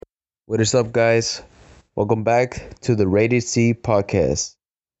What is up, guys? Welcome back to the Rated C podcast.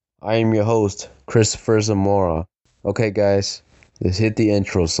 I am your host, Cristopher Zamora. Okay, guys, let's hit the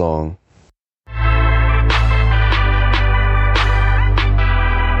intro song.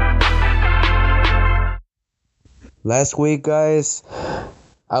 Last week, guys,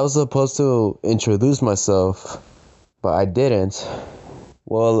 I was supposed to introduce myself, but I didn't.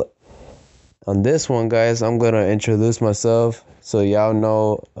 Well, on this one, guys, I'm gonna introduce myself so y'all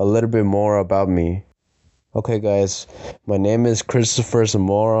know a little bit more about me. Okay, guys, my name is Cristopher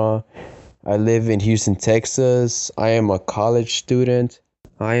Zamora. I live in Houston, Texas. I am a college student.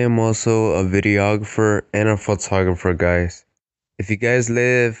 I am also a videographer and a photographer, guys. If you guys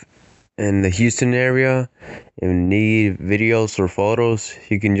live in the Houston area and need videos or photos,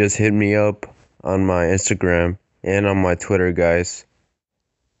 you can just hit me up on my Instagram and on my Twitter, guys.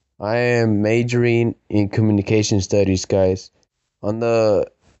 I am majoring in communication studies, guys. On the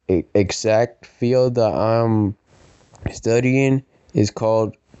exact field that I'm studying is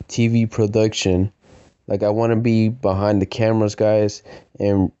called TV production. Like, I want to be behind the cameras, guys,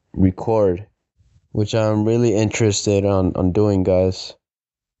 and record, which I'm really interested on doing, guys.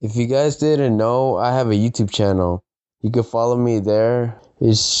 If you guys didn't know, I have a YouTube channel. You can follow me there.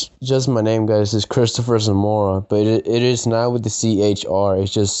 It's just my name, guys. It's Cristopher Zamora, but it is not with the CHR.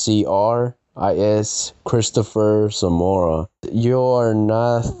 It's just CRIS, Cristopher Zamora. You are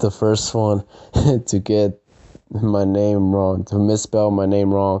not the first one to get my name wrong, to misspell my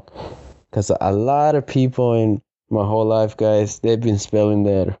name wrong. Because a lot of people in my whole life, guys, they've been spelling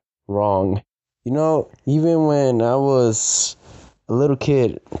that wrong. You know, even when I was a little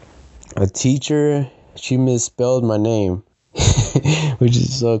kid, a teacher, she misspelled my name, which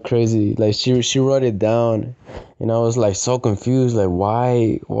is so crazy. Like, she wrote it down, and I was like so confused. Like,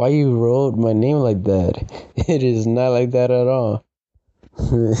 why you wrote my name like that? It is not like that at all.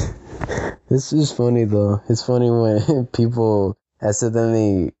 This is funny though. It's funny when people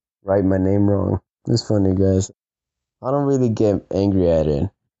accidentally write my name wrong. It's funny, guys. I don't really get angry at it.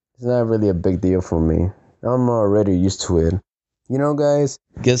 It's not really a big deal for me. I'm already used to it. You know, guys,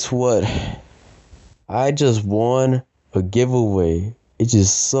 guess what? I just won a giveaway. It's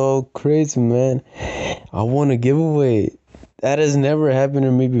just so crazy, man. I won a giveaway. That has never happened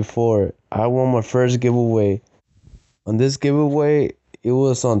to me before. I won my first giveaway. On this giveaway, it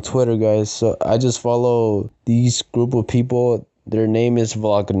was on Twitter, guys. So I just follow these group of people. Their name is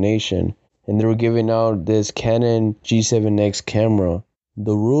Vlog Nation. And they were giving out this Canon G7X camera.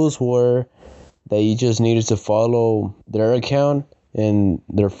 The rules were that you just needed to follow their account and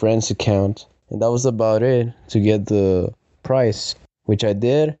their friend's account. And that was about it to get the prize, which I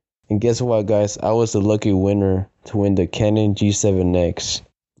did. And guess what, guys? I was the lucky winner to win the Canon G7X.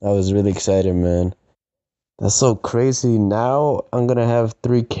 I was really excited, man. That's so crazy. Now I'm going to have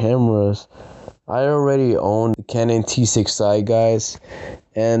 3 cameras. I already own the Canon T6i, guys,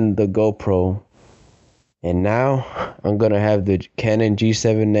 and the GoPro. And now I'm going to have the Canon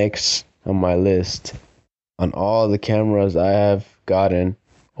G7X on my list on all the cameras I have gotten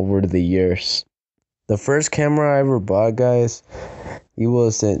over the years. The first camera I ever bought, guys, it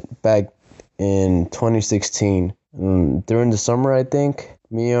was back in 2016. During the summer, I think,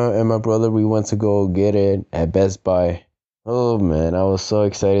 me and my brother, we went to go get it at Best Buy. Oh man, I was so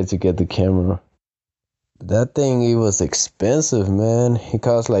excited to get the camera. That thing, it was expensive, man. It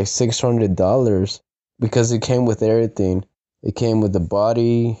cost like $600 because it came with everything. It came with the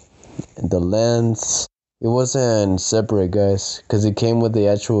body and the lens. It wasn't separate, guys, because it came with the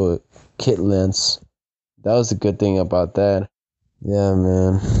actual kit lens. That was a good thing about that. Yeah,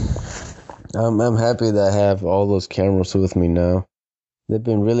 man. I'm happy that I have all those cameras with me now. They've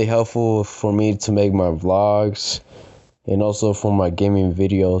been really helpful for me to make my vlogs and also for my gaming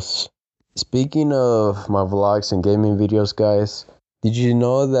videos. Speaking of my vlogs and gaming videos, guys, did you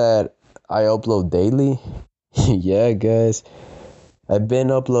know that I upload daily? Yeah, guys. I've been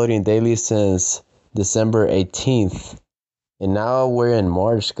uploading daily since December 18th. And now we're in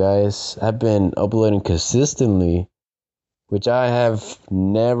March, guys. I've been uploading consistently, which I have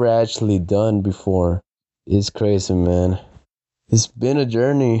never actually done before. It's crazy, man. It's been a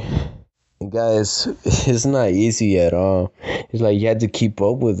journey. And guys, it's not easy at all. It's like you had to keep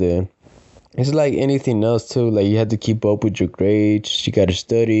up with it. It's like anything else too. Like, you have to keep up with your grades. You got to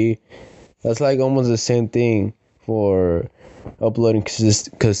study. That's like almost the same thing for uploading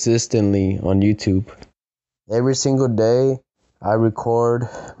consistently on YouTube. Every single day, I record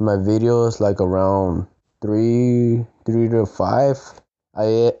my videos like around 3 to 5.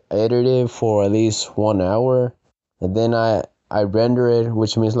 I edit it for at least 1 hour. And then I render it,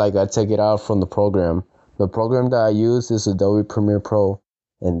 which means like I take it out from the program. The program that I use is Adobe Premiere Pro.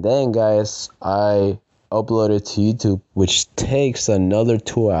 And then, guys, I upload it to YouTube, which takes another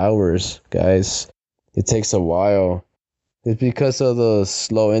 2 hours, guys. It takes a while. It's because of the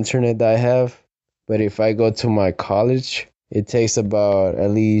slow internet that I have. But if I go to my college, it takes about at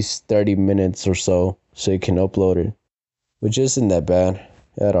least 30 minutes or so you can upload it, which isn't that bad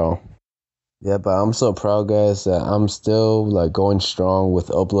at all. Yeah, but I'm so proud, guys, that I'm still like going strong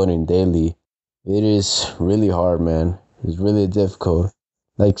with uploading daily. It is really hard, man. It's really difficult.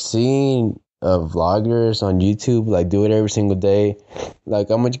 Like seeing vloggers on YouTube like do it every single day. Like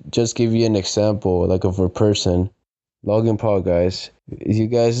I'm gonna just give you an example, like of a person, Logan Paul, guys. If you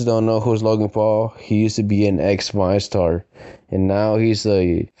guys don't know who's Logan Paul, he used to be an ex-Vine star, and now he's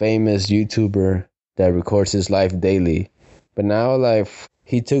a famous YouTuber that records his life daily. But now, like,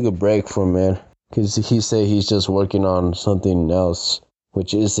 he took a break from it because he said he's just working on something else,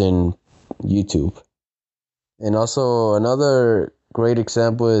 which isn't YouTube. And also, another great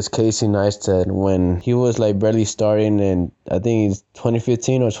example is Casey Neistat when he was like barely starting in, I think it's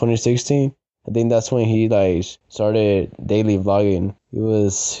 2015 or 2016. I think that's when he like started daily vlogging. He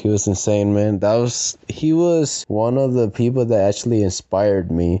was insane, man. He was one of the people that actually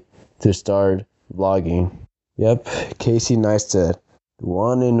inspired me to start vlogging. Yep, Casey Neistat, the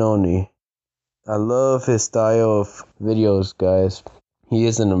one and only. I love his style of videos, guys. He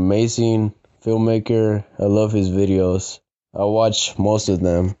is an amazing filmmaker. I love his videos. I watch most of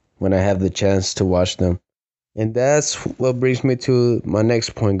them when I have the chance to watch them. And that's what brings me to my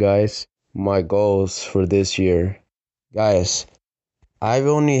next point, guys. My goals for this year. Guys, I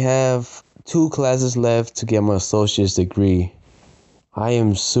only have 2 classes left to get my associate's degree. I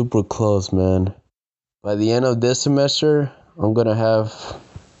am super close, man. By the end of this semester, I'm gonna have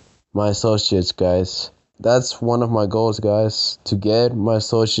my associate's, guys. That's one of my goals, guys, to get my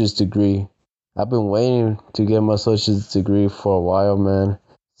associate's degree. I've been waiting to get my associate's degree for a while, man.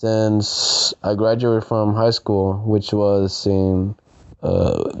 Since I graduated from high school, which was in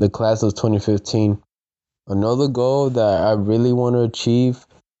the class of 2015. Another goal that I really want to achieve,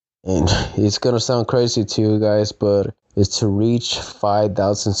 and it's gonna sound crazy to you guys, but is to reach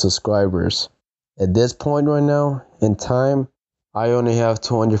 5,000 subscribers. At this point right now in time, I only have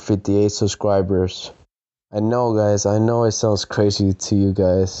 258 subscribers. I know, guys, I know it sounds crazy to you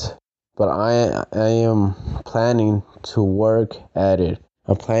guys, but I am planning to work at it.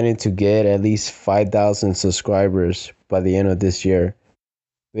 I'm planning to get at least 5,000 subscribers by the end of this year.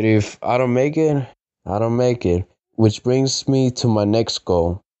 But if I don't make it, I don't make it. Which brings me to my next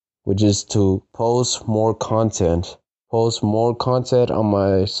goal, which is to post more content. Post more content on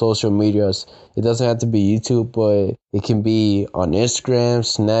my social medias. It doesn't have to be YouTube, but it can be on Instagram,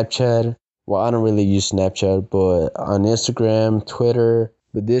 Snapchat. Well, I don't really use Snapchat, but on Instagram, Twitter.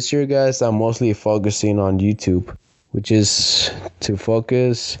 But this year, guys, I'm mostly focusing on YouTube, which is to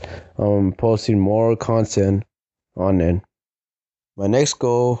focus on posting more content on it. My next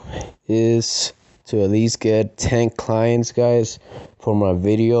goal is to at least get 10 clients, guys, for my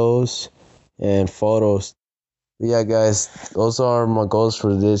videos and photos. But yeah, guys, those are my goals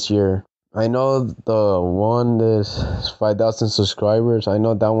for this year. I know the one is 5,000 subscribers. I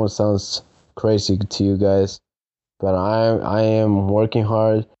know that one sounds crazy to you guys, but I am working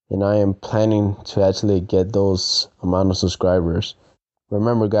hard and I am planning to actually get those amount of subscribers.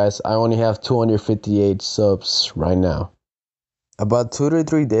 Remember, guys, I only have 258 subs right now. About 2 to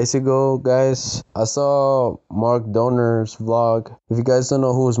 3 days ago, guys, I saw Mark Donner's vlog. If you guys don't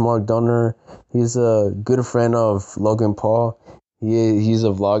know who's Mark Donner, he's a good friend of Logan Paul. He's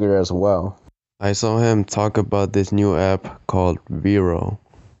a vlogger as well. I saw him talk about this new app called Vero.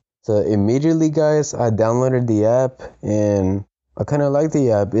 So immediately, guys, I downloaded the app and I kind of like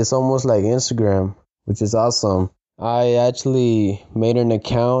the app. It's almost like Instagram, which is awesome. I actually made an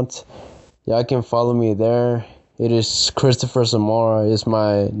account. Y'all can follow me there. It is Cristopher Zamora is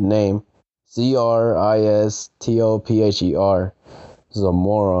my name. Cristopher.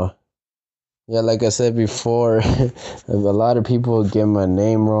 Zamora. Yeah, like I said before, a lot of people get my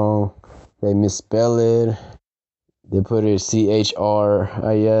name wrong. They misspell it. They put it Chris.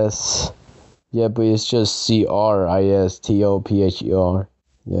 Yeah, but it's just Cristopher.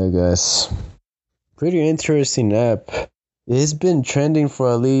 Yeah, guys. Pretty interesting app. It's been trending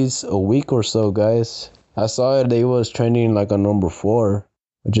for at least a week or so, guys. I saw it was trending like on number 4,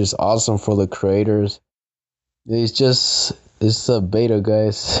 which is awesome for the creators. It's a beta,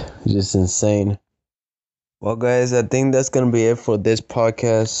 guys. It's just insane. Well, guys, I think that's going to be it for this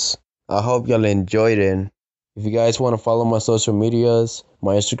podcast. I hope y'all enjoyed it. If you guys want to follow my social medias,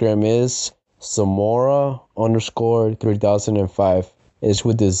 my Instagram is Zamora_3005. It's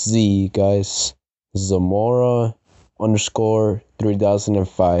with the Z, guys. Zamora_3005.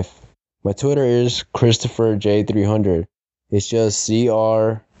 3005. My Twitter is Cristopher J300. It's just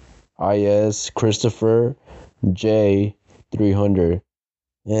CRIS Christopher J300.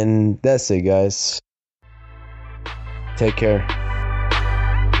 And that's it, guys. Take care.